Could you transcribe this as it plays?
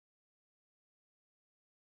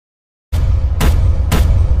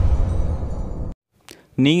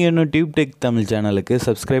நீங்கள் இன்னும் TubeTech தமிழ் சேனலுக்கு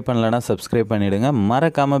சப்ஸ்கிரைப் பண்ணலன்னா சப்ஸ்கிரைப் பண்ணிவிடுங்க.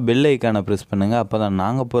 மறக்காமல் பெல் ஐக்கானை ப்ரெஸ் பண்ணுங்கள். அப்போ தான்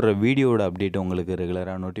நாங்கள் போடுற வீடியோவோட அப்டேட் உங்களுக்கு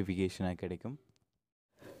ரெகுலராக நோட்டிஃபிகேஷனாக கிடைக்கும்.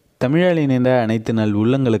 தமிழால் இணைந்த அனைத்து நல்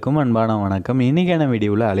உள்ளங்களுக்கும் அன்பான வணக்கம். இன்றைக்கான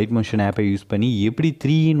வீடியோவில் அலைட் மோஷன் ஆப்பை யூஸ் பண்ணி எப்படி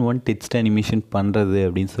 3-in-1 டெக்ஸ்ட் அனிமேஷன் பண்ணுறது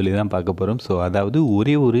அப்படின்னு சொல்லி தான் பார்க்க போகிறோம். ஸோ அதாவது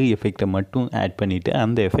ஒரே ஒரு எஃபெக்டை மட்டும் ஆட் பண்ணிவிட்டு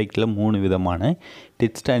அந்த எஃபெக்டில் 3 விதமான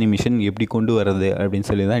டெக்ஸ்ட் அனிமேஷன் எப்படி கொண்டு வர்றது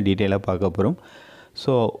அப்படின்னு சொல்லி தான் டீட்டெயிலாக பார்க்க போகிறோம்.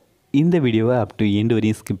 ஸோ இந்த வீடியோவை அப் டு எண்டு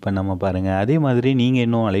வரையும் ஸ்கிப் பண்ணாமல் பாருங்கள். அதே மாதிரி நீங்கள்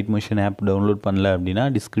இன்னும் அலைட் மோஷன் ஆப் டவுன்லோட் பண்ணல அப்படின்னா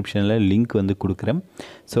டிஸ்கிரிப்ஷனில் லிங்க் வந்து கொடுக்குறேன்.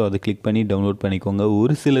 ஸோ அதை கிளிக் பண்ணி டவுன்லோட் பண்ணிக்கோங்க.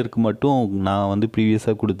 ஒரு சிலருக்கு மட்டும் நான் வந்து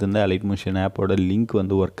ப்ரீவியஸாக கொடுத்துருந்த அலைட் மோஷன் ஆப்போட லிங்க்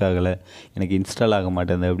வந்து ஒர்க் ஆகலை, எனக்கு இன்ஸ்டால் ஆக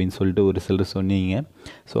மாட்டேங்குது அப்படின்னு சொல்லிட்டு ஒரு சிலர் சொன்னீங்க.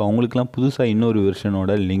 ஸோ அவங்களுக்குலாம் புதுசாக இன்னொரு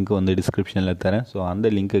வெர்ஷனோட லிங்க் வந்து டிஸ்கிரிப்ஷனில் தரேன். ஸோ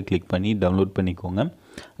அந்த லிங்க்கை கிளிக் பண்ணி டவுன்லோட் பண்ணிக்கோங்க.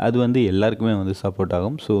 அது வந்து எல்லாருக்குமே வந்து சப்போர்ட்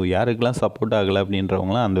ஆகும். ஸோ யாருக்கெல்லாம் சப்போர்ட் ஆகலை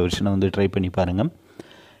அப்படின்றவங்களாம் அந்த வெர்ஷனை வந்து ட்ரை பண்ணி பாருங்கள்.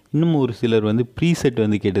 இன்னும் ஒரு சிலர் வந்து ப்ரீசெட்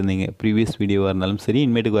வந்து கேட்டிருந்தீங்க. ப்ரீவியஸ் வீடியோவாக இருந்தாலும் சரி,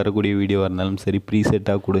 இனிமேட்டுக்கு வரக்கூடிய வீடியோவாக இருந்தாலும் சரி,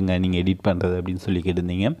 ப்ரீசெட்டாக கொடுங்க நீங்கள் எடிட் பண்ணுறது அப்படின்னு சொல்லி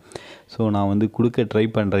கேட்டிருந்தீங்க. ஸோ நான் வந்து கொடுக்க ட்ரை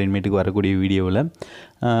பண்ணுறேன் இனிமேட்டுக்கு வரக்கூடிய வீடியோவில்.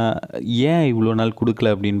 ஏன் இவ்வளோ நாள் கொடுக்கல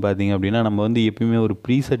அப்படின்னு பார்த்தீங்க அப்படின்னா, நம்ம வந்து எப்பயுமே ஒரு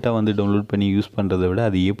ப்ரீசெட்டாக வந்து டவுன்லோட் பண்ணி யூஸ் பண்ணுறதை விட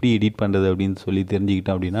அது எப்படி எடிட் பண்ணுறது அப்படின்னு சொல்லி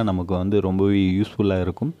தெரிஞ்சுக்கிட்டோம் அப்படின்னா நமக்கு வந்து ரொம்பவே யூஸ்ஃபுல்லாக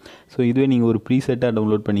இருக்கும். ஸோ இதுவே நீங்கள் ஒரு ப்ரீசெட்டாக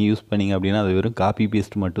டவுன்லோட் பண்ணி யூஸ் பண்ணிங்க அப்படின்னா அது வெறும் காப்பி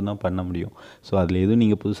பேஸ்ட் மட்டும்தான் பண்ண முடியும். ஸோ அதில் எதுவும்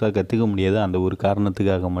நீங்கள் புதுசாக கற்றுக்க முடியாது. அந்த ஒரு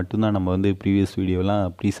காரணத்துக்காக மட்டும்தான் நம்ம வந்து ப்ரீவியஸ் வீடியோலாம்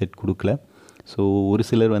ப்ரீசெட் கொடுக்கல. ஸோ ஒரு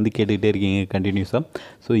சிலர் வந்து கேட்டுக்கிட்டே இருக்கீங்க கண்டினியூஸாக.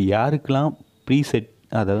 ஸோ யாருக்கெல்லாம் ப்ரீசெட்,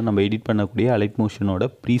 அதாவது நம்ம எடிட் பண்ணக்கூடிய அலைட் மோஷனோட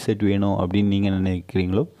ப்ரீசெட் வேணும் அப்படின்னு நீங்கள்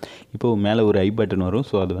நினைக்கிறீங்களோ, இப்போது மேலே ஒரு ஐ பட்டன் வரும்.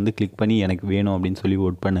 ஸோ அதை வந்து கிளிக் பண்ணி எனக்கு வேணும் அப்படின்னு சொல்லி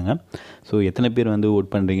ஓட் பண்ணுங்கள். ஸோ எத்தனை பேர் வந்து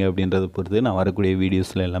ஓட் பண்ணுறீங்க அப்படின்றத பொறுத்து நான் வரக்கூடிய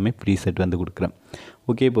வீடியோஸில் எல்லாமே ப்ரீசெட் வந்து கொடுக்குறேன்.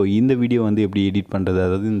 ஓகே, இப்போ இந்த வீடியோ வந்து எப்படி எடிட் பண்ணுறது,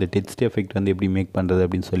 அதாவது இந்த டெக்ஸ்ட் எஃபெக்ட் வந்து எப்படி மேக் பண்ணுறது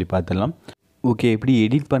அப்படின்னு சொல்லி பார்த்துடலாம். ஓகே, எப்படி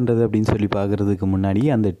எடிட் பண்ணுறது அப்படின்னு சொல்லி பார்க்குறதுக்கு முன்னாடி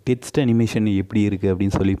அந்த டெக்ஸ்ட் அனிமேஷன் எப்படி இருக்குது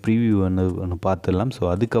அப்படின்னு சொல்லி ப்ரீவியூ ஒன்று பார்த்துடலாம். ஸோ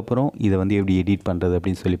அதுக்கப்புறம் இதை வந்து எப்படி எடிட் பண்ணுறது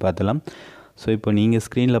அப்படின்னு சொல்லி பார்த்துடலாம். ஸோ இப்போ நீங்கள்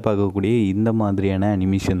ஸ்க்ரீனில் பார்க்கக்கூடிய இந்த மாதிரியான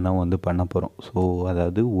அனிமேஷன் தான் வந்து பண்ண போகிறோம். ஸோ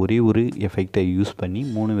அதாவது ஒரே ஒரு எஃபெக்டை யூஸ் பண்ணி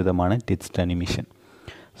 3 விதமான டெக்ஸ்ட் அனிமேஷன்.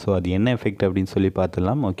 ஸோ அது என்ன எஃபெக்ட் அப்படின்னு சொல்லி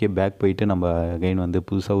பார்த்துடலாம். ஓகே, பேக் போயிட்டு நம்ம அகைன் வந்து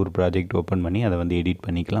புதுசாக ஒரு ப்ராஜெக்ட் ஓப்பன் பண்ணி அதை வந்து எடிட்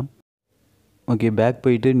பண்ணிக்கலாம். ஓகே, பேக்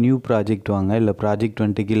போயிட்டு நியூ ப்ராஜெக்ட் வாங்க. இல்லை ப்ராஜெக்ட்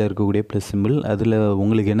வந்துட்டு கீழே இருக்கக்கூடிய ப்ளஸ் சிம்பிள், அதில்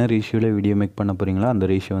உங்களுக்கு என்ன ரேஷியோவில் வீடியோ மேக் பண்ண போகிறீங்களோ அந்த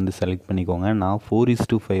ரேஷியோ வந்து செலக்ட் பண்ணிக்கோங்க. நான்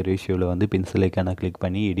 4:5 ரேஷியோவில் வந்து பென்சில் ஐக்கானை கிளிக்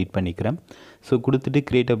பண்ணி எடிட் பண்ணிக்கிறேன். ஸோ கொடுத்துட்டு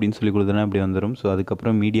கிரியேட் அப்படின்னு சொல்லி கொடுத்தோன்னா அப்படி வந்துடும். ஸோ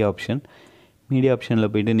அதுக்கப்புறம் மீடியா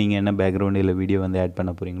ஆப்ஷனில் போய்ட்டு நீங்கள் என்ன பேக்ரவுண்டு இல்லை வீடியோ வந்து ஆட்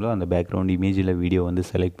பண்ண போகிறீங்களோ அந்த பேக்ரவுண்ட் இமேஜில் வீடியோ வந்து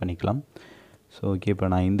செலக்ட் பண்ணிக்கலாம். ஸோ ஓகே, இப்போ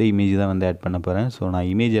நான் இந்த இமேஜ் தான் வந்து ஆட் பண்ண போகிறேன். ஸோ நான்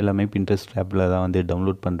இமேஜ் எல்லாமே பின்ட்ரெஸ்ட் ஆப்பில் தான் வந்து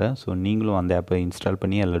டவுன்லோட் பண்ணுறேன். ஸோ நீங்களும் அந்த ஆப்பை இன்ஸ்டால்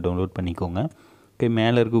பண்ணி அதில் டவுன்லோட் பண்ணிக்கோங்க. ஓகே,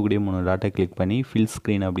 மேலே இருக்கக்கூடிய 3 டாட்டை கிளிக் பண்ணி ஃபில்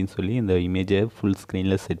ஸ்க்ரீன் அப்படின்னு சொல்லி இந்த இமேஜை ஃபுல்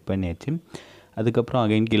ஸ்க்ரீனில் செட் பண்ணியாச்சு. அதுக்கப்புறம்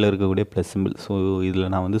அகைன் கீழே இருக்கக்கூடிய ப்ளஸ் சிம்பிள். ஸோ இதில்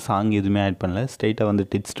நான் வந்து சாங் எதுவுமே ஆட் பண்ணல, ஸ்ட்ரைட்டாக வந்து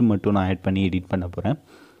டெக்ஸ்ட் மட்டும் நான் ஆட் பண்ணி எடிட் பண்ண போகிறேன்.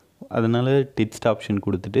 அதனால் டெக்ஸ்ட் ஆப்ஷன்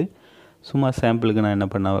கொடுத்துட்டு சும்மா சாம்பிளுக்கு நான் என்ன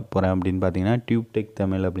பண்ண போகிறேன் அப்படின்னு பார்த்தீங்கன்னா TubeTech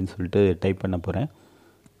தமிழ் அப்படின்னு சொல்லிட்டு டைப் பண்ண போகிறேன்.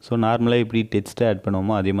 ஸோ நார்மலாக எப்படி டெக்ஸ்ட்டை ஆட்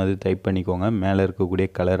பண்ணுவோமோ அதே மாதிரி டைப் பண்ணிக்கோங்க. மேலே இருக்கக்கூடிய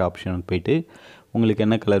கலர் ஆப்ஷன் போய்ட்டு உங்களுக்கு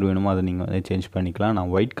என்ன கலர் வேணுமோ அதை நீங்கள் வந்து சேஞ்ச் பண்ணிக்கலாம்.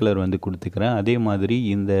 நான் ஒயிட் கலர் வந்து கொடுத்துக்கிறேன். அதே மாதிரி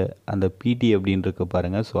அந்த பிடி அப்படின்னு இருக்க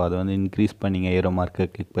பாருங்கள். ஸோ அதை வந்து இன்க்ரீஸ் பண்ணிங்க, ஏரோ மார்க்கை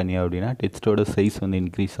கிளிக் பண்ணி அப்படின்னா டெக்ஸ்ட்டோட சைஸ் வந்து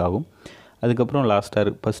இன்க்ரீஸ் ஆகும். அதுக்கப்புறம்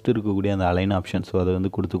ஃபஸ்ட்டு இருக்கக்கூடிய அந்த அலைன் ஆப்ஷன், ஸோ அதை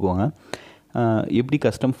வந்து கொடுத்துக்கோங்க. எப்படி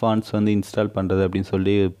கஸ்டம் ஃபாண்ட்ஸ் வந்து இன்ஸ்டால் பண்ணுறது அப்படின்னு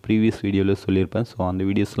சொல்லி ப்ரீவியஸ் வீடியோவில் சொல்லியிருப்பேன். ஸோ அந்த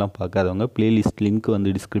வீடியோஸ்லாம் பார்க்காதவங்க ப்ளேலிஸ்ட் லிங்க் வந்து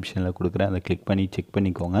டிஸ்கிரிப்ஷனில் கொடுக்குறேன், அதை கிளிக் பண்ணி செக்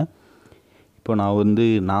பண்ணிக்கோங்க. இப்போ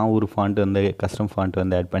நான் ஒரு ஃபாண்ட் வந்து கஸ்டம் ஃபாண்ட்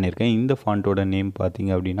வந்து ஆட் பண்ணியிருக்கேன். இந்த ஃபாண்ட்டோட நேம்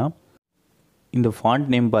பார்த்தீங்க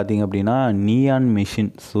அப்படின்னா நியான்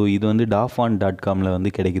மெஷின். ஸோ இது வந்து dafont.comல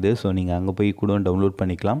வந்து கிடைக்குது. ஸோ நீங்கள் அங்கே போய் கூட டவுன்லோட்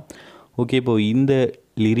பண்ணிக்கலாம். ஓகே, இப்போது இந்த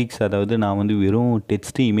லிரிக்ஸ், அதாவது நான் வந்து வெறும்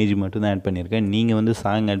டெக்ஸ்ட்டு இமேஜ் மட்டும் தான் ஆட் பண்ணியிருக்கேன். நீங்கள் வந்து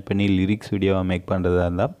சாங் ஆட் பண்ணி லிரிக்ஸ் வீடியோவாக மேக் பண்ணுறதா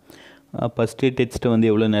இருந்தால் ஃபஸ்ட்டு டெக்ஸ்ட்டை வந்து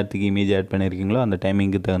எவ்வளோ நேரத்துக்கு இமேஜ் ஆட் பண்ணியிருக்கீங்களோ அந்த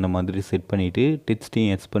டைமிங்க்கு தகுந்த மாதிரி செட் பண்ணிவிட்டு டெக்ஸ்ட்டையும்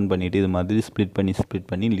எக்ஸ்பெண்ட் பண்ணிவிட்டு இது மாதிரி ஸ்ப்ளிட்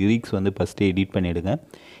பண்ணி லிரிக்ஸ் வந்து ஃபஸ்ட்டு எடிட் பண்ணிவிடுங்க.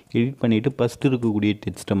 எடிட் பண்ணிவிட்டு ஃபஸ்ட்டு இருக்கக்கூடிய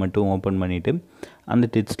டெக்ஸ்ட்டை மட்டும் ஓப்பன் பண்ணிவிட்டு அந்த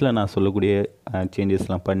டெக்ஸ்ட்டில் நான் சொல்லக்கூடிய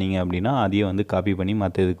சேஞ்சஸ்லாம் பண்ணிங்க அப்படின்னா அதையே வந்து காப்பி பண்ணி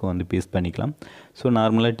மற்ற இதுக்கும் வந்து பேஸ்ட் பண்ணிக்கலாம். ஸோ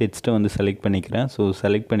நார்மலாக டெக்ஸ்ட்டை வந்து செலக்ட் பண்ணிக்கிறேன். ஸோ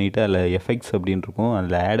செலக்ட் பண்ணிவிட்டு அதில் எஃபெக்ட்ஸ் அப்படின்னு இருக்கும்,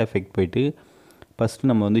 அதில் ஆட் எஃபெக்ட் போய்ட்டு ஃபஸ்ட்டு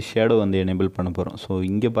நம்ம வந்து ஷேடோ வந்து எனேபிள் பண்ண போகிறோம். ஸோ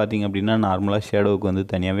இங்கே பார்த்திங்க அப்படின்னா நார்மலாக ஷேடோவுக்கு வந்து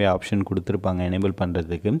தனியாகவே ஆப்ஷன் கொடுத்துருப்பாங்க எனேபிள்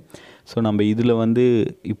பண்ணுறதுக்கு. ஸோ நம்ம இதில் வந்து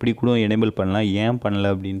இப்படி கூட எனேபிள் பண்ணலாம். ஏன் பண்ணலை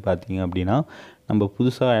அப்படின்னு பார்த்தீங்க அப்படின்னா நம்ம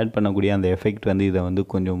புதுசாக ஆட் பண்ணக்கூடிய அந்த எஃபெக்ட் வந்து இதை வந்து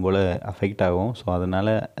கொஞ்சம் போல் அஃபெக்ட் ஆகும். ஸோ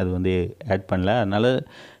அதனால் அது வந்து ஆட் பண்ணல. அதனால்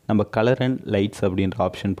நம்ம கலர் அண்ட் லைட்ஸ் அப்படின்ற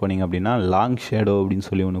ஆப்ஷன் போனீங்க அப்படின்னா லாங் ஷேடோ அப்படின்னு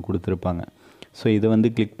சொல்லி ஒன்று கொடுத்துருப்பாங்க. ஸோ இதை வந்து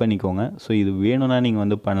கிளிக் பண்ணிக்கோங்க. ஸோ இது வேணும்னா நீங்கள்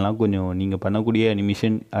வந்து பண்ணலாம். கொஞ்சம் நீங்கள் பண்ணக்கூடிய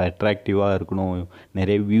அனிமேஷன் அட்ராக்டிவாக இருக்கணும்,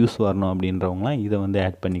 நிறைய வியூஸ் வரணும் அப்படின்றவங்களாம் இதை வந்து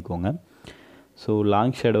ஆட் பண்ணிக்கோங்க. ஸோ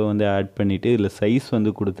லாங் ஷேடோ வந்து ஆட் பண்ணிவிட்டு இதில் சைஸ்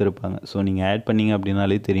வந்து கொடுத்துருப்பாங்க. ஸோ நீங்கள் ஆட் பண்ணிங்க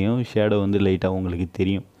அப்படின்னாலே தெரியும், ஷேடோ வந்து லைட்டாக உங்களுக்கு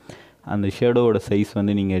தெரியும். அந்த ஷேடோவோட சைஸ்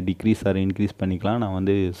வந்து நீங்கள் டிக்ரீஸ் ஆர் இன்க்ரீஸ் பண்ணிக்கலாம். நான்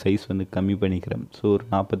வந்து சைஸ் வந்து கம்மி பண்ணிக்கிறேன். ஸோ ஒரு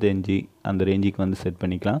 45 அந்த ரேஞ்சுக்கு வந்து செட்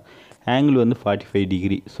பண்ணிக்கலாம். ஆங்கிள் வந்து 45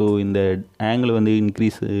 டிகிரி. ஸோ இந்த ஆங்கிள் வந்து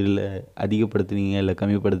இன்க்ரீஸ் இல்லை அதிகப்படுத்துனீங்க இல்லை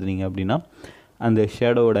கம்மிப்படுத்துனீங்க அப்படின்னா அந்த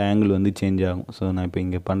ஷேடோவோட ஆங்கிள் வந்து சேஞ்ச் ஆகும். ஸோ நான் இப்போ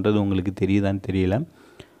இங்கே பண்ணுறது உங்களுக்கு தெரியுதான்னு தெரியல,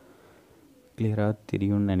 கிளியராக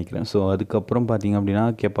தெரியும்னு நினைக்கிறேன். ஸோ அதுக்கப்புறம் பார்த்திங்க அப்படின்னா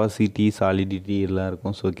கெப்பாசிட்டி, சாலிடிட்டி எல்லாம்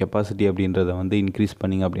இருக்கும். ஸோ கெப்பாசிட்டி அப்படின்றத வந்து இன்க்ரீஸ்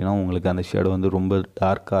பண்ணிங்க அப்படின்னா உங்களுக்கு அந்த ஷேடோ வந்து ரொம்ப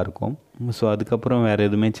டார்க்காக இருக்கும். ஸோ அதுக்கப்புறம் வேறு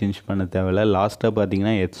எதுவுமே சேஞ்ச் பண்ண தேவையில்லை. லாஸ்ட்டாக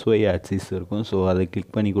பார்த்தீங்கன்னா XY ஆக்சிஸ் இருக்கும். ஸோ அதை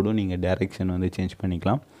கிளிக் பண்ணி கூட நீங்கள் டைரெக்ஷன் வந்து சேஞ்ச்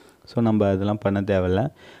பண்ணிக்கலாம். ஸோ நம்ம அதெல்லாம் பண்ண தேவையில்லை.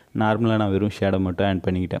 நார்மலாக நான் வெறும் ஷேடோ மட்டும் ஆட்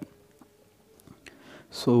பண்ணிக்கிட்டேன்.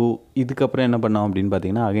 ஸோ இதுக்கப்புறம் என்ன பண்ணோம் அப்படின்னு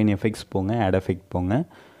பார்த்தீங்கன்னா அகைன் எஃபெக்ட்ஸ் போங்க, ஆட் எஃபெக்ட் போங்க.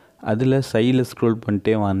 அதில் சைடில் ஸ்க்ரோல்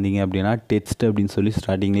பண்ணிட்டே வந்தீங்க அப்படின்னா டெக்ஸ்ட் அப்படின்னு சொல்லி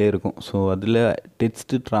ஸ்டார்டிங்லேயே இருக்கும். ஸோ அதில்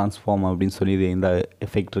டெக்ஸ்ட் ட்ரான்ஸ்ஃபார்ம் அப்படின்னு சொல்லி இந்த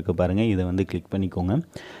எஃபெக்ட் இருக்குது பாருங்கள், இதை வந்து கிளிக் பண்ணிக்கோங்க.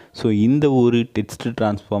 ஸோ இந்த ஒரு டெக்ஸ்ட்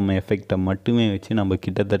ட்ரான்ஸ்ஃபார்ம் எஃபெக்டை மட்டுமே வச்சு நம்ம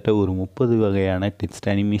கிட்டத்தட்ட ஒரு 30 வகையான டெக்ஸ்ட்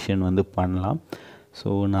அனிமேஷன் வந்து பண்ணலாம். ஸோ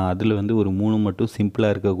நான் அதில் வந்து ஒரு 3 மட்டும்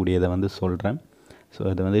சிம்பிளாக இருக்கக்கூடியதை வந்து சொல்கிறேன். ஸோ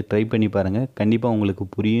அதை வந்து ட்ரை பண்ணி பாருங்கள், கண்டிப்பாக உங்களுக்கு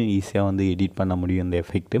புரியும், ஈஸியாக வந்து எடிட் பண்ண முடியும் இந்த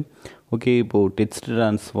எஃபெக்ட்டு. ஓகே, இப்போது டெக்ஸ்ட்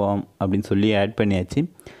ட்ரான்ஸ்ஃபார்ம் அப்படின்னு சொல்லி ஆட் பண்ணியாச்சு.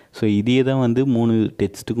 ஸோ இதே தான் வந்து 3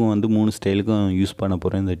 டெக்ஸ்ட்டுக்கும் வந்து 3 ஸ்டைலுக்கும் யூஸ் பண்ண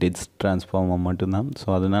போகிறேன், இந்த டெக்ஸ்ட் ட்ரான்ஸ்ஃபார்மை மட்டும்தான். ஸோ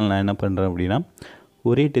அதனால் நான் என்ன பண்ணுறேன் அப்படின்னா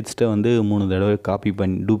ஒரே டெக்ஸ்ட்டை வந்து 3 தடவை காப்பி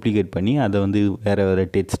பண்ணி டூப்ளிகேட் பண்ணி அதை வந்து வேறு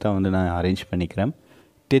டெக்ஸ்ட்டாக வந்து நான் அரேஞ்ச் பண்ணிக்கிறேன்.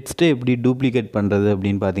 டெக்ஸ்ட்டை எப்படி டூப்ளிகேட் பண்ணுறது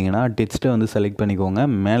அப்படின்னு பார்த்தீங்கன்னா டெக்ஸ்ட்டை வந்து செலக்ட் பண்ணிக்கோங்க.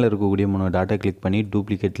 மேலே இருக்கக்கூடிய 3 டாட்டா கிளிக் பண்ணி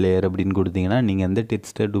டூப்ளிகேட் லேயர் அப்படின்னு கொடுத்தீங்கன்னா நீங்கள் எந்த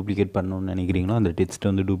டெக்ஸ்ட்டை டூப்ளிகேட் பண்ணணும்னு நினைக்கிறீங்களோ அந்த டெக்ஸ்ட்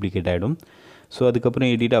வந்து டூப்ளிகேட் ஆகிடும். ஸோ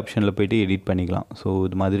அதுக்கப்புறம் எடிட் ஆப்ஷனில் போய்ட்டு எடிட் பண்ணிக்கலாம். ஸோ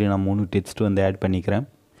இது மாதிரி நான் 3 டெக்ஸ்ட் வந்து ஆட் பண்ணிக்கிறேன்.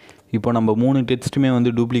 இப்போ நம்ம 3 டெக்ஸ்ட்டுமே வந்து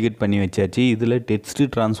டூப்ளிகேட் பண்ணி வச்சாச்சு. இதில் டெக்ஸ்ட்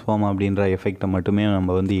ட்ரான்ஸ்ஃபார்ம் அப்படின்ற எஃபெக்டை மட்டுமே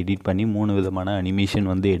நம்ம வந்து எடிட் பண்ணி 3 விதமான அனிமேஷன்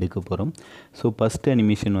வந்து எடுக்க போகிறோம். ஸோ ஃபஸ்ட்டு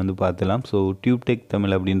அனிமேஷன் வந்து பார்த்துலாம். ஸோ டியூப்டெக்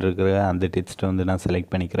தமிழ் அப்படின்ற அந்த டெக்ஸ்ட்டை வந்து நான்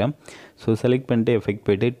செலக்ட் பண்ணிக்கிறேன். ஸோ செலக்ட் பண்ணிட்டு எஃபெக்ட்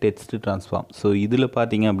போய்ட்டு டெக்ஸ்ட் ட்ரான்ஸ்ஃபார்ம். ஸோ இதில்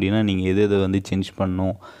பார்த்தீங்க அப்படின்னா நீங்கள் எதை வந்து சேஞ்ச்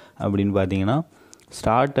பண்ணணும் அப்படின்னு பார்த்தீங்கன்னா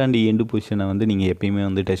ஸ்டார்ட் அண்ட் எண்டு பொசிஷனை வந்து நீங்கள் எப்பயுமே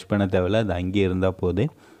வந்து டச் பண்ண தேவையில்ல, அது அங்கேயே இருந்தால் போது,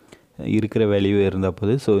 இருக்கிற வேல்யூ இருந்தால்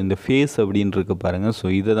போது. ஸோ இந்த ஃபேஸ் அப்படின்னு இருக்கு பாருங்கள். ஸோ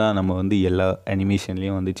இதை தான் நம்ம வந்து எல்லா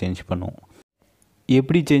அனிமேஷன்லேயும் வந்து சேஞ்ச் பண்ணுவோம்.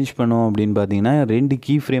 எப்படி சேஞ்ச் பண்ணுவோம் அப்படின்னு பார்த்தீங்கன்னா 2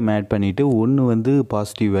 கீ ஃப்ரேம் ஆட் பண்ணிவிட்டு ஒன்று வந்து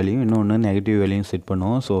பாசிட்டிவ் வேல்யூ, இன்னொன்று நெகட்டிவ் வேல்யூயும் செட்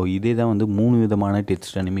பண்ணுவோம். ஸோ இதே தான் வந்து 3 விதமான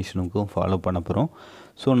டெக்ஸ்ட் அனிமேஷனுக்கும் ஃபாலோ பண்ண போகிறோம்.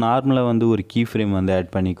 ஸோ நார்மலாக வந்து ஒரு கீ ஃப்ரேம் வந்து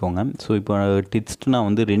ஆட் பண்ணிக்கோங்க. ஸோ இப்போ டெக்ஸ்ட் நான்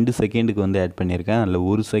வந்து 2 செகண்டுக்கு வந்து ஆட் பண்ணியிருக்கேன். அதில்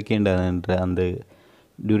 1 செகண்ட் அந்த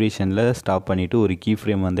டியூரேஷனில் ஸ்டாப் பண்ணிவிட்டு ஒரு கீ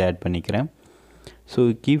ஃப்ரேம் வந்து ஆட் பண்ணிக்கிறேன். ஸோ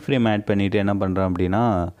கீ ஃப்ரேம் ஆட் பண்ணிவிட்டு என்ன பண்ணுறேன் அப்படின்னா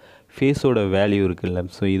ஃபேஸோட வேல்யூ இருக்குல்ல,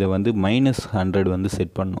 ஸோ இதை வந்து -100 வந்து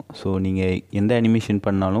செட் பண்ணணும். ஸோ நீங்கள் எந்த அனிமேஷன்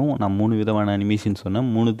பண்ணாலும் நான் 3 விதமான அனிமேஷன் சொன்னேன்,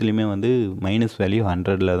 3த்துலேயுமே வந்து மைனஸ் வேல்யூ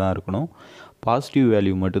 100ல் தான் இருக்கணும். பாசிட்டிவ்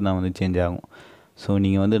வேல்யூ மட்டும்தான் வந்து சேஞ்ச் ஆகும். ஸோ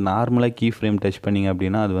நீங்கள் வந்து நார்மலாக கீ ஃப்ரேம் டச் பண்ணிங்க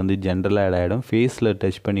அப்படின்னா அது வந்து ஜென்ரலாக ஆட் ஆகிடும். ஃபேஸில்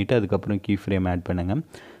டச் பண்ணிவிட்டு அதுக்கப்புறம் கீ ஃப்ரேம் ஆட் பண்ணுங்கள்.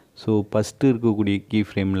 ஸோ ஃபஸ்ட்டு இருக்கக்கூடிய கீ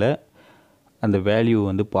ஃப்ரேமில் அந்த வேல்யூ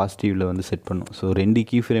வந்து பாசிட்டிவில் வந்து செட் பண்ணும். ஸோ 2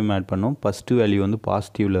 கீ ஃப்ரேம் ஆட் பண்ணோம். ஃபஸ்ட்டு வேல்யூ வந்து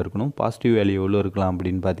பாசிட்டிவில் இருக்கணும். பாசிட்டிவ் வேல்யூ எவ்வளோ இருக்கலாம்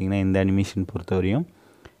அப்படின்னு பார்த்தீங்கன்னா இந்த அனிமேஷன் பொறுத்தவரையும்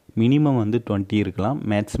மினிமம் வந்து 20 இருக்கலாம்,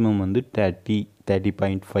 மேக்ஸிமம் வந்து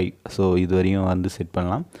 30.5. ஸோ இது வரையும் வந்து செட்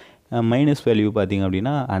பண்ணலாம். மைனஸ் வேல்யூ பார்த்திங்க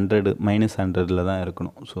அப்படின்னா 100 -100ல் தான்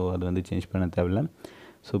இருக்கணும். ஸோ அது வந்து சேஞ்ச் பண்ண தேவையில்லை.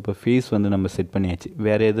 ஸோ இப்போ ஃபேஸ் வந்து நம்ம செட் பண்ணியாச்சு.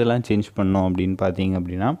 வேறு எதெல்லாம் சேஞ்ச் பண்ணோம் அப்படின்னு பார்த்தீங்க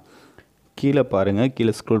அப்படின்னா கீழே பாருங்கள்,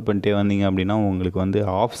 கீழே ஸ்க்ரோல் பண்ணிட்டே வந்தீங்க அப்படின்னா உங்களுக்கு வந்து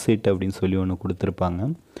ஆஃப் செட் அப்படின்னு சொல்லி ஒன்று கொடுத்துருப்பாங்க.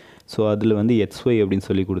 ஸோ அதில் வந்து XY அப்படின்னு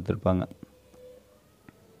சொல்லி கொடுத்துருப்பாங்க.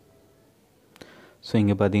 ஸோ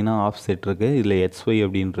இங்கே பார்த்தீங்கன்னா ஆஃப் செட் இருக்குது, இதில் XY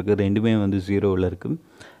அப்படின்றது ரெண்டுமே வந்து 0வில் இருக்குது.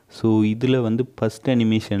 ஸோ இதில் வந்து ஃபஸ்ட்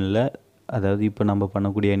அனிமேஷனில், அதாவது இப்போ நம்ம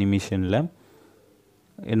பண்ணக்கூடிய அனிமேஷனில்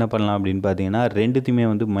என்ன பண்ணலாம் அப்படின்னு பார்த்தீங்கன்னா ரெண்டுத்தையுமே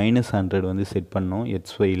வந்து -100 வந்து செட் பண்ணோம்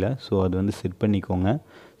XYயில். ஸோ அது வந்து செட் பண்ணிக்கோங்க.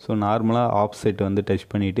 ஸோ நார்மலாக ஆஃப் செட் வந்து டச்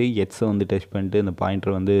பண்ணிவிட்டு எக்ஸை வந்து டச் பண்ணிட்டு இந்த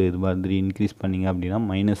பாயிண்டரை வந்து இது மாதிரி இன்க்ரீஸ் பண்ணிங்க அப்படின்னா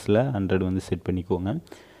 -100 வந்து செட் பண்ணிக்கோங்க.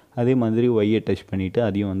 அதே மாதிரி ஒய்யை டச் பண்ணிவிட்டு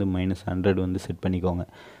அதையும் வந்து -100 வந்து செட் பண்ணிக்கோங்க.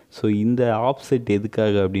 ஸோ இந்த ஆஃப் செட்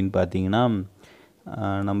எதுக்காக அப்படின்னு பார்த்தீங்கன்னா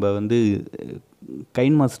நம்ம வந்து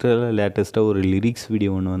கைன் மாஸ்டரில் லேட்டஸ்ட்டாக ஒரு லிரிக்ஸ்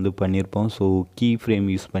வீடியோ ஒன்று வந்து பண்ணியிருப்போம். ஸோ கீ ஃப்ரேம்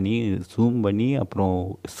யூஸ் பண்ணி ஜூம் பண்ணி அப்புறம்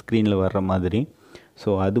ஸ்க்ரீனில் வர்ற மாதிரி, ஸோ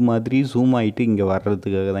அது மாதிரி ஜூம் ஆகிட்டு இங்கே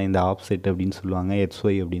வர்றதுக்காக தான் இந்த ஆஃப் செட் அப்படின்னு சொல்லுவாங்க,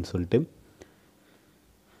 XY அப்படின்னு சொல்லிட்டு.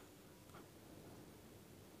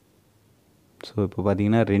 ஸோ இப்போ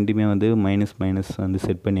பார்த்தீங்கன்னா ரெண்டுமே வந்து மைனஸ் வந்து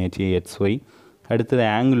செட் பண்ணியாச்சு XY. அடுத்தது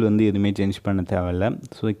ஆங்கிள் வந்து எதுவுமே சேஞ்ச் பண்ண தேவையில்ல.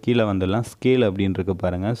 ஸோ கீழே வந்துடலாம். ஸ்கேல் அப்படின்றது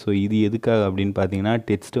பாருங்கள். ஸோ இது எதுக்காக அப்படின்னு பார்த்தீங்கன்னா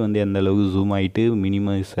டெக்ஸ்ட் வந்து எந்த அளவுக்கு ஜூம் ஆகிட்டு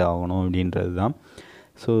மினிமைஸ் ஆகணும் அப்படின்றது தான்.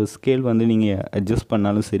 ஸோ ஸ்கேல் வந்து நீங்கள் அட்ஜஸ்ட்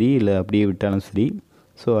பண்ணாலும் சரி இல்லை அப்படியே விட்டாலும் சரி.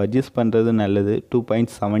 ஸோ அட்ஜஸ்ட் பண்ணுறது நல்லது.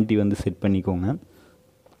 2.70 வந்து செட் பண்ணிக்கோங்க.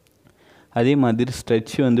 அதே மாதிரி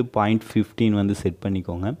ஸ்ட்ரெச் வந்து 0.15 வந்து செட்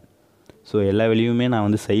பண்ணிக்கோங்க. ஸோ எல்லா வேலையுமே நான்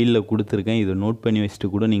வந்து சைடில் கொடுத்துருக்கேன். இதை நோட் பண்ணி வச்சுட்டு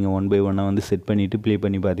கூட நீங்கள் 1 பை 1 வந்து செட் பண்ணிவிட்டு ப்ளே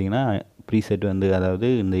பண்ணி பார்த்தீங்கன்னா ப்ரீசெட் வந்து அதாவது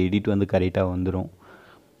இந்த எடிட் வந்து கரெக்டாக வந்துடும்.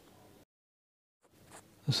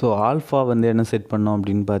 ஸோ ஆல்ஃபா வந்து என்ன செட் பண்ணோம்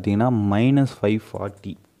அப்படின்னு பார்த்தீங்கன்னா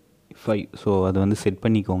 -545. ஸோ அதை வந்து செட்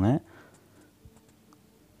பண்ணிக்கோங்க.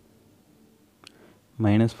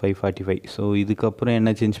 -545. ஸோ இதுக்கப்புறம்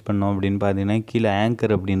என்ன சேஞ்ச் பண்ணோம் அப்படின்னு பார்த்தீங்கன்னா கீழே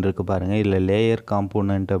ஆங்கர் அப்படின்னு இருக்கு பாருங்கள். இல்லை லேயர்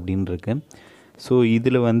காம்போனன்ட் அப்படின்னு இருக்கு. ஸோ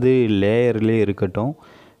இதில் வந்து லேயர்லேயே இருக்கட்டும்,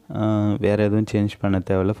 வேறு எதுவும் சேஞ்ச் பண்ண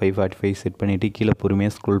தேவையில்ல. 545 செட் பண்ணிவிட்டு கீழே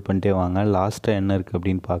பொறுமையாக ஸ்க்ரோல் பண்ணிட்டே வாங்க. லாஸ்ட்டாக என்ன இருக்குது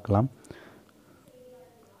அப்படின்னு பார்க்கலாம்.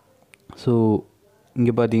 ஸோ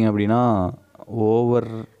இங்கே பார்த்தீங்க அப்படின்னா ஓவர்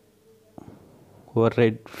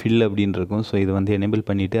ரைட் ஃபில் அப்படின்னு இருக்கும். ஸோ இதை வந்து எனேபிள்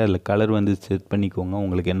பண்ணிவிட்டு அதில் கலர் வந்து செட் பண்ணிக்கோங்க,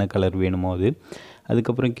 உங்களுக்கு என்ன கலர் வேணுமோ அது.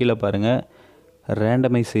 அதுக்கப்புறம் கீழே பாருங்கள்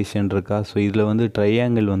ரேண்டமைசேஷன் இருக்கா. ஸோ இதில் வந்து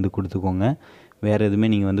ட்ரையாங்கிள் வந்து கொடுத்துக்கோங்க. வேறு எதுவுமே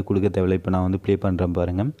நீங்கள் வந்து கொடுக்க தேவையில்லை. இப்போ நான் வந்து ப்ளே பண்ணுறேன்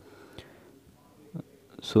பாருங்கள்.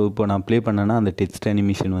 ஸோ இப்போ நான் ப்ளே பண்ணேன்னா அந்த டெக்ஸ்ட்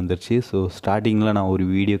அனிமேஷன் வந்துருச்சு. ஸோ ஸ்டார்டிங்கில் நான் ஒரு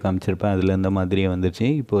வீடியோ காமிச்சிருப்பேன், அதில் இந்த மாதிரியே வந்துருச்சு.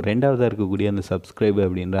 இப்போது ரெண்டாவதாக இருக்கக்கூடிய அந்த சப்ஸ்கிரைப்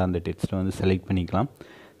அப்படின்ற அந்த டெக்ஸ்ட்டை வந்து செலக்ட் பண்ணிக்கலாம்.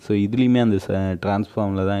 ஸோ இதுலேயுமே அந்த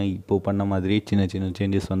ட்ரான்ஸ்ஃபார்மில் தான் இப்போது பண்ண மாதிரியே சின்ன சின்ன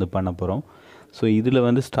சேஞ்சஸ் வந்து பண்ண போகிறோம். ஸோ இதில்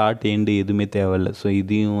வந்து ஸ்டார்ட் எண்டு எதுவுமே தேவையில்லை. ஸோ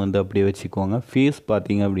இதையும் வந்து அப்படியே வச்சுக்கோங்க. ஃபேஸ்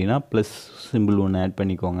பார்த்தீங்க அப்படின்னா ப்ளஸ் சிம்பிள் ஒன்று ஆட்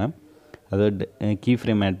பண்ணிக்கோங்க. அதாவது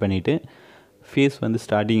கீஃப்ரேம் ஆட் பண்ணிவிட்டு ஃபேஸ் வந்து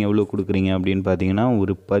ஸ்டார்டிங் எவ்வளோ கொடுக்குறீங்க அப்படின்னு பார்த்தீங்கன்னா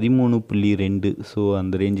ஒரு 13.2. ஸோ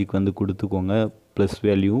அந்த ரேஞ்சுக்கு வந்து கொடுத்துக்கோங்க ப்ளஸ்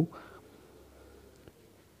வேல்யூ.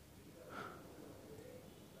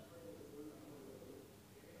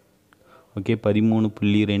 ஓகே,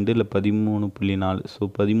 13.2 இல்லை 13.4. ஸோ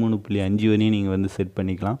 13.5 வரையும் நீங்கள் வந்து செட்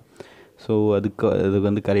பண்ணிக்கலாம். ஸோ அதுக்கு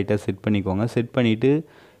வந்து கரெக்டாக செட் பண்ணிக்கோங்க. செட் பண்ணிவிட்டு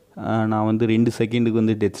நான் வந்து 2 செகண்டுக்கு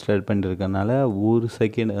வந்து டெக்ஸ்ட் ஆட் பண்ணியிருக்கனால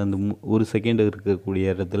ஒரு செகண்ட்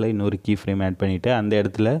இருக்கக்கூடிய இடத்துல இன்னொரு கீ ஃப்ரேம் ஆட் பண்ணிவிட்டு அந்த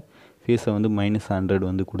இடத்துல ஃபேஸை வந்து -100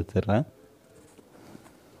 வந்து கொடுத்துட்றேன்.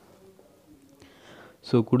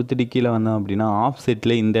 ஸோ கொடுத்துட்டு கீழே வந்தோம் அப்படின்னா ஆஃப்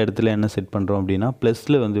செட்டில் இந்த இடத்துல என்ன செட் பண்ணுறோம் அப்படின்னா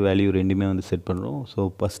ப்ளஸில் வந்து வேல்யூ ரெண்டுமே வந்து செட் பண்ணுறோம். ஸோ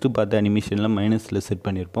ஃபஸ்ட்டு பார்த்த அனிமேஷனில் மைனஸில் செட்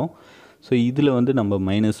பண்ணியிருப்போம். ஸோ இதில் வந்து நம்ம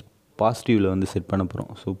பாசிட்டிவில் வந்து செட் பண்ண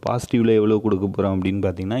போகிறோம். ஸோ பாசிட்டிவில் எவ்வளோ கொடுக்க போகிறோம் அப்படின்னு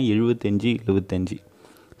பார்த்தீங்கன்னா 75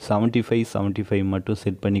 75 மட்டும்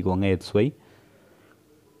செட் பண்ணிக்கோங்க XY.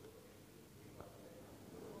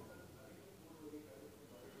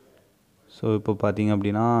 ஸோ இப்போ பார்த்தீங்க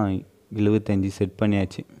அப்படின்னா 75 செட்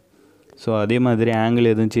பண்ணியாச்சு. ஸோ அதே மாதிரி ஆங்கிள்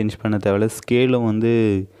எதுவும் சேஞ்ச் பண்ண தேவையில்ல. ஸ்கேல் வந்து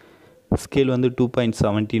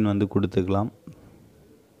 2.17 வந்து கொடுத்துக்கலாம்.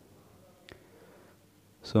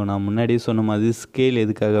 ஸோ நான் முன்னாடியே சொன்ன மாதிரி ஸ்கேல்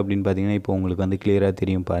எதுக்காக அப்படின்னு பார்த்தீங்கன்னா இப்போ உங்களுக்கு வந்து கிளியராக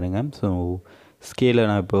தெரியும் பாருங்கள். ஸோ ஸ்கேலை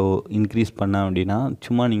நான் இப்போது இன்க்ரீஸ் பண்ணேன் அப்படின்னா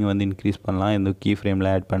சும்மா நீங்கள் வந்து இன்க்ரீஸ் பண்ணலாம், எந்த கீ ஃப்ரேமில்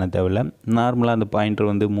ஆட் பண்ண தேவையில்ல. நார்மலாக அந்த பாயிண்டர்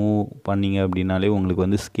வந்து மூவ் பண்ணிங்க அப்படின்னாலே உங்களுக்கு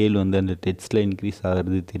வந்து ஸ்கேல் வந்து அந்த டெக்ஸ்ட்டில் இன்க்ரீஸ்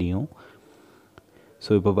ஆகிறது தெரியும். ஸோ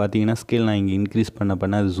இப்போ பார்த்தீங்கன்னா ஸ்கேல் நான் இங்கே இன்க்ரீஸ்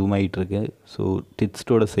பண்ண அது ஜூம் ஆகிட்டுருக்கு. ஸோ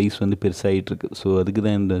டெக்ஸ்ட்டோட சைஸ் வந்து பெருசாகிட்டுருக்கு. ஸோ அதுக்கு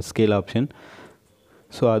தான் இந்த ஸ்கேல் ஆப்ஷன்.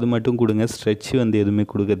 ஸோ அது மட்டும் கொடுங்க. ஸ்ட்ரெச் வந்து எதுவுமே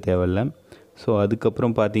கொடுக்க தேவையில்ல. ஸோ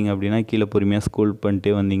அதுக்கப்புறம் பார்த்தீங்க அப்படின்னா கீழே பொறுமையாக ஸ்க்ரோல்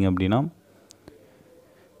பண்ணிட்டே வந்தீங்க அப்படின்னா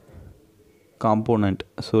காம்போனண்ட்,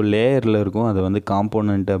 ஸோ லேயரில் இருக்கும், அதை வந்து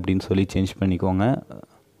காம்போனண்ட் அப்படின்னு சொல்லி சேஞ்ச் பண்ணிக்கோங்க.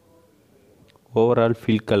 ஓவரால்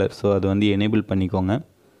ஃபில் கலர், ஸோ அதை வந்து எனேபிள் பண்ணிக்கோங்க.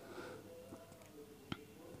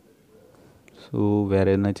 ஸோ வேறு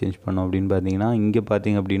என்ன சேஞ்ச் பண்ணோம் அப்படின்னு பார்த்தீங்கன்னா இங்கே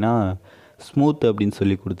பார்த்தீங்க அப்படின்னா ஸ்மூத் அப்படின்னு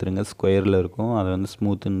சொல்லி கொடுத்துருங்க. ஸ்கொயரில் இருக்கும், அதை வந்து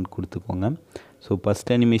ஸ்மூத்துன்னு கொடுத்துக்கோங்க. ஸோ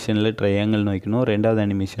ஃபஸ்ட் அனிமேஷனில் ட்ரையாங்கிள்னு வைக்கணும், ரெண்டாவது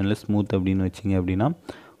அனிமேஷனில் ஸ்மூத் அப்படின்னு வச்சிங்க அப்படின்னா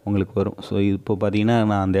உங்களுக்கு வரும். ஸோ இப்போ பார்த்தீங்கன்னா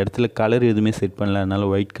நான் அந்த இடத்துல கலர் எதுவுமே செட் பண்ணல, அதனால்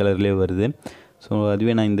ஒயிட் கலர்லேயே வருது. ஸோ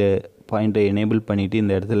அதுவே நான் இந்த பாயிண்ட்டை எனேபிள் பண்ணிவிட்டு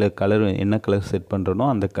இந்த இடத்துல கலர் என்ன கலர் செட் பண்ணுறனோ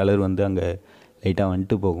அந்த கலர் வந்து அங்கே லைட்டாக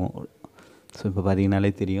வந்துட்டு போகும். ஸோ இப்போ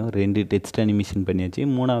பார்த்தீங்கனாலே தெரியும் 2 டெக்ஸ்ட் அனிமேஷன் பண்ணியாச்சு.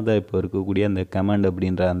 மூணாவதாக இப்போ இருக்கக்கூடிய அந்த கமாண்ட்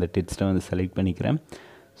அப்படின்ற அந்த டெக்ஸ்ட்டை வந்து செலக்ட் பண்ணிக்கிறேன்.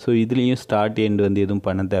 ஸோ இதுலேயும் ஸ்டார்ட் எண்ட் வந்து எதுவும்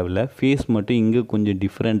பண்ண தேவையில்ல. ஃபேஸ் மட்டும் இங்கே கொஞ்சம்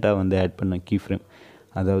டிஃப்ரெண்ட்டாக வந்து ஆட் பண்ணேன் கீ ஃப்ரேம்.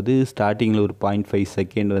 அதாவது ஸ்டார்டிங்கில் ஒரு 0.5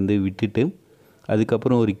 செகண்ட் வந்து விட்டுட்டு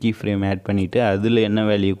அதுக்கப்புறம் ஒரு கீ ஃப்ரேம் ஆட் பண்ணிவிட்டு அதில் என்ன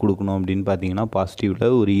வேல்யூ கொடுக்கணும் அப்படின்னு பார்த்தீங்கன்னா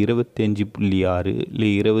பாசிட்டிவில் ஒரு 25.6 இல்லை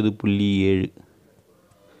 20.7.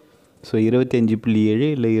 ஸோ 25.7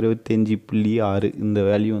 இல்லை 25.6 இந்த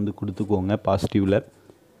வேல்யூ வந்து கொடுத்துக்கோங்க பாசிட்டிவில்.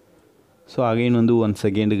 ஸோ அகைன் வந்து 1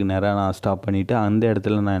 செகண்டுக்கு நேராக நான் ஸ்டாப் பண்ணிவிட்டு அந்த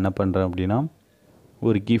இடத்துல நான் என்ன பண்ணுறேன் அப்படின்னா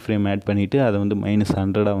ஒரு கீ ஃப்ரேம் ஆட் பண்ணிவிட்டு அதை வந்து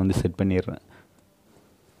 -100 வந்து செட் பண்ணிடுறேன்.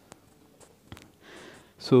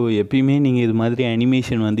 ஸோ எப்பயுமே நீங்கள் இது மாதிரி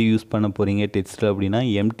அனிமேஷன் வந்து யூஸ் பண்ண போகிறீங்க டெக்ஸ்ட்டில் அப்படின்னா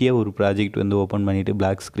எம்டியாக ஒரு ப்ராஜெக்ட் வந்து ஓப்பன் பண்ணிவிட்டு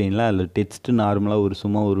பிளாக் ஸ்க்ரீனில் அதில் டெக்ஸ்ட்டு நார்மலாக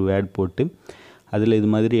சும்மா ஒரு வேர்ட் போட்டு அதில் இது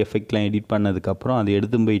மாதிரி எஃபெக்ட்லாம் எடிட் பண்ணதுக்கப்புறம் அதை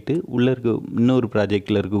எடுத்து போயிட்டு உள்ளே இருக்க இன்னொரு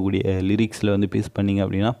ப்ராஜெக்டில் இருக்கக்கூடிய லிரிக்ஸில் வந்து பேஸ்ட் பண்ணிங்க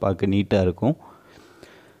அப்படின்னா பார்க்க நீட்டாக இருக்கும்.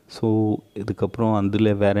 ஸோ இதுக்கப்புறம் அதில்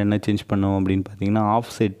வேறு என்ன சேஞ்ச் பண்ணோம் அப்படின்னு பார்த்தீங்கன்னா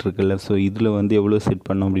ஆஃப் செட் இருக்குல்ல, ஸோ இதில் வந்து எவ்வளோ செட்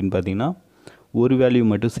பண்ணோம் அப்படின்னு பார்த்தீங்கன்னா ஒரு வேல்யூ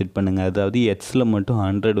மட்டும் செட் பண்ணுங்கள், அதாவது எக்ஸில் மட்டும்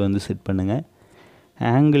 100 வந்து செட் பண்ணுங்கள்.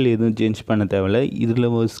 ஆங்கிள் எதுவும் சேஞ்ச் பண்ண தேவையில்ல. இதில்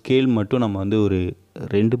ஒரு ஸ்கேல் மட்டும் நம்ம வந்து ஒரு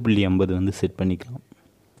 2.50 வந்து செட் பண்ணிக்கலாம்.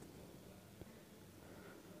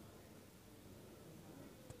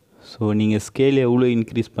 ஸோ நீங்கள் ஸ்கேல் எவ்வளோ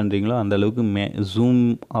இன்க்ரீஸ் பண்ணுறீங்களோ அந்த அளவுக்கு ஜூம்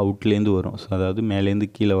அவுட்லேருந்து வரும். ஸோ அதாவது மேலேருந்து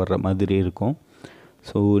கீழே வர்ற மாதிரி இருக்கும்.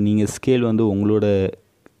 ஸோ நீங்கள் ஸ்கேல் வந்து உங்களோட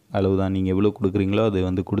அளவு தான், நீங்கள் எவ்வளோ கொடுக்குறீங்களோ அது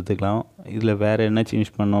வந்து கொடுத்துக்கலாம். இதில் வேறு என்ன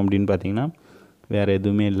சேஞ்ச் பண்ணோம் அப்படின்னு பார்த்தீங்கன்னா வேறு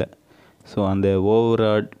எதுவுமே இல்லை. ஸோ அந்த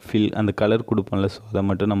ஓவரால் அந்த கலர் கொடுப்போம்ல, ஸோ அதை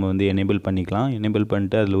மட்டும் நம்ம வந்து எனேபிள் பண்ணிக்கலாம். எனேபிள்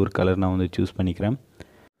பண்ணிட்டு அதில் ஒரு கலர் நான் வந்து சூஸ் பண்ணிக்கிறேன்.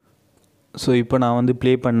 ஸோ இப்போ நான் வந்து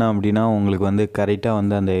ப்ளே பண்ணேன் அப்படின்னா உங்களுக்கு வந்து கரெக்டாக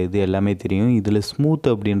வந்து அந்த இது எல்லாமே தெரியும். இதில்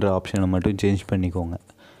ஸ்மூத் அப்படின்ற ஆப்ஷனை மட்டும் சேஞ்ச் பண்ணிக்கோங்க.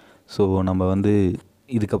 ஸோ நம்ம வந்து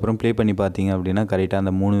இதுக்கப்புறம் ப்ளே பண்ணி பார்த்தீங்க அப்படின்னா கரெக்டாக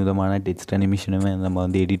அந்த 3 விதமான டெக்ஸ்ட் அனிமேஷனுமே நம்ம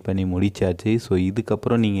வந்து எடிட் பண்ணி முடிச்சாச்சு. ஸோ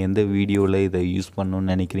இதுக்கப்புறம் நீங்கள் எந்த வீடியோவில் இதை யூஸ்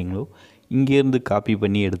பண்ணணுன்னு நினைக்கிறீங்களோ இங்கேருந்து காப்பி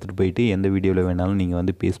பண்ணி எடுத்துகிட்டு போயிட்டு எந்த வீடியோவில் வேணாலும் நீங்கள்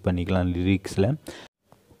வந்து பேஸ்ட் பண்ணிக்கலாம் லிரிக்ஸில்.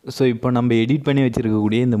 ஸோ இப்போ நம்ம எடிட் பண்ணி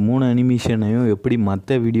வச்சுருக்கக்கூடிய இந்த 3 அனிமேஷனையும் எப்படி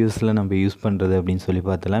மற்ற வீடியோஸில் நம்ம யூஸ் பண்ணுறது அப்படின்னு சொல்லி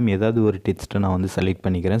பார்த்தலாம். ஏதாவது ஒரு டெக்ஸ்ட்டை நான் வந்து செலக்ட்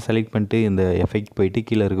பண்ணிக்கிறேன். செலக்ட் பண்ணிட்டு இந்த எஃபெக்ட் போயிட்டு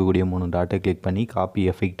கீழே இருக்கக்கூடிய 3 டாட்டை கிளிக் பண்ணி காப்பி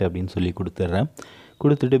எஃபெக்ட் அப்படின்னு சொல்லி கொடுத்துட்றேன்.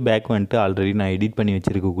 கொடுத்துட்டு பேக் வந்துட்டு ஆல்ரெடி நான் எடிட் பண்ணி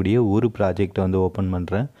வச்சுருக்கக்கூடிய ஒரு ப்ராஜெக்டை வந்து ஓப்பன்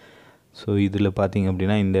பண்ணுறேன். ஸோ இதில் பார்த்திங்க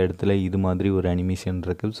அப்படின்னா இந்த இடத்துல இது மாதிரி ஒரு அனிமேஷன்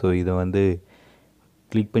இருக்குது. ஸோ இதை வந்து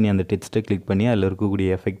கிளிக் பண்ணி அந்த டெக்ஸ்ட்டை கிளிக் பண்ணி அதில் இருக்கக்கூடிய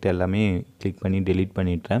எஃபெக்ட் எல்லாமே கிளிக் பண்ணி டெலீட்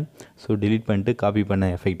பண்ணிட்டேன். ஸோ டெலீட் பண்ணிட்டு காப்பி பண்ண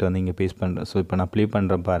எஃபெக்ட் வந்து இங்கே பேஸ்ட் பண்ணுறேன். ஸோ இப்போ நான் ப்ளே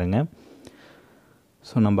பண்ணுறேன் பாருங்கள்.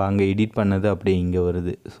 ஸோ நம்ம அங்கே எடிட் பண்ணது அப்படியே இங்கே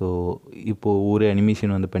வருது. ஸோ இப்போது ஒரு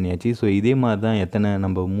அனிமேஷன் வந்து பண்ணியாச்சு. ஸோ இதே மாதிரி தான்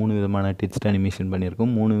நம்ம 3 விதமான டெக்ஸ்ட் அனிமேஷன்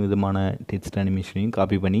பண்ணியிருக்கோம். 3 விதமான டெக்ஸ்ட் அனிமேஷனையும்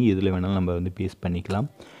காப்பி பண்ணி எதில் வேணாலும் நம்ம வந்து பேஸ்ட் பண்ணிக்கலாம்.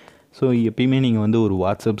 ஸோ எப்பயுமே நீங்கள் வந்து ஒரு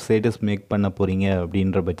வாட்ஸ்அப் ஸ்டேட்டஸ் மேக் பண்ண போகிறீங்க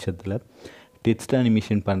அப்படின்ற பட்சத்தில் டெக்ஸ்ட்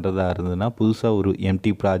அனிமேஷன் பண்ணுறதா இருந்ததுன்னா புதுசாக ஒரு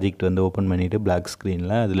எம்டி ப்ராஜெக்ட் வந்து ஓப்பன் பண்ணிவிட்டு பிளாக்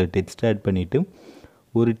ஸ்க்ரீனில் அதில் டெக்ஸ்ட் ஆட் பண்ணிவிட்டு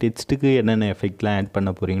ஒரு டெக்ஸ்ட்டுக்கு என்னென்ன எஃபெக்ட்லாம் ஆட் பண்ண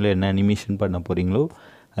போகிறீங்களோ என்ன அனிமேஷன் பண்ண போகிறீங்களோ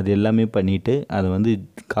அது எல்லாமே பண்ணிவிட்டு அதை வந்து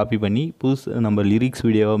காப்பி பண்ணி நம்ம லிரிக்ஸ்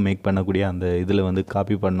வீடியோவாக மேக் பண்ணக்கூடிய அந்த இதில் வந்து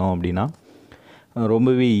காப்பி பண்ணோம் அப்படின்னா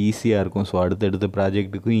ரொம்பவே ஈஸியாக இருக்கும். ஸோ அடுத்தடுத்த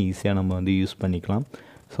ப்ராஜெக்ட்டுக்கும் ஈஸியாக நம்ம வந்து யூஸ் பண்ணிக்கலாம்.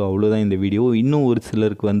 ஸோ அவ்வளோதான் இந்த வீடியோ. இன்னும் ஒரு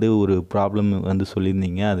சிலருக்கு வந்து ஒரு ப்ராப்ளம் வந்து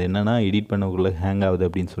சொல்லியிருந்தீங்க, அது என்னென்னா எடிட் பண்ணக்குள்ளே ஹேங் ஆகுது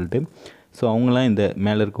அப்படின்னு சொல்லிட்டு. ஸோ அவங்களாம் இந்த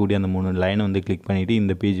மேலே இருக்கக்கூடிய அந்த 3 லைனை வந்து கிளிக் பண்ணிவிட்டு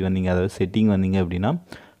இந்த பேஜ் வந்தீங்க, அதாவது செட்டிங் வந்தீங்க அப்படின்னா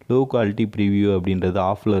லோ குவாலிட்டி ப்ரிவியூ அப்படின்றது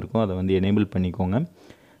ஆஃபில் இருக்கும், அதை வந்து எனேபிள் பண்ணிக்கோங்க.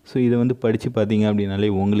 ஸோ இதை வந்து படித்து பார்த்தீங்க அப்படின்னாலே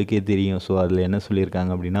உங்களுக்கே தெரியும். ஸோ அதில் என்ன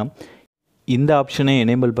சொல்லியிருக்காங்க அப்படின்னா இந்த ஆப்ஷனை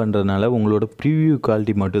எனேபிள் பண்ணுறதுனால உங்களோட ப்ரிவியூ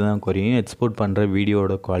குவாலிட்டி மட்டும் தான் குறையும், எக்ஸ்போர்ட் பண்ணுற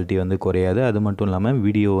வீடியோட குவாலிட்டி வந்து குறையாது. அது மட்டும் இல்லாமல்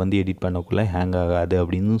வீடியோ வந்து எடிட் பண்ணக்குள்ளே ஹேங் ஆகாது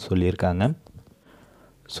அப்படின்னு சொல்லியிருக்காங்க.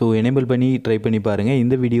 ஸோ எனேபிள் பண்ணி ட்ரை பண்ணி பாருங்கள்.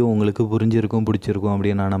 இந்த வீடியோ உங்களுக்கு பிடிச்சிருக்கும்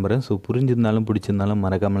அப்படின்னு நான் நம்புகிறேன். ஸோ புரிஞ்சிருந்தாலும் பிடிச்சிருந்தாலும்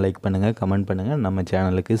மறக்காமல் லைக் பண்ணுங்கள், கமெண்ட் பண்ணுங்கள், நம்ம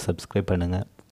சேனலுக்கு சப்ஸ்கிரைப் பண்ணுங்கள்.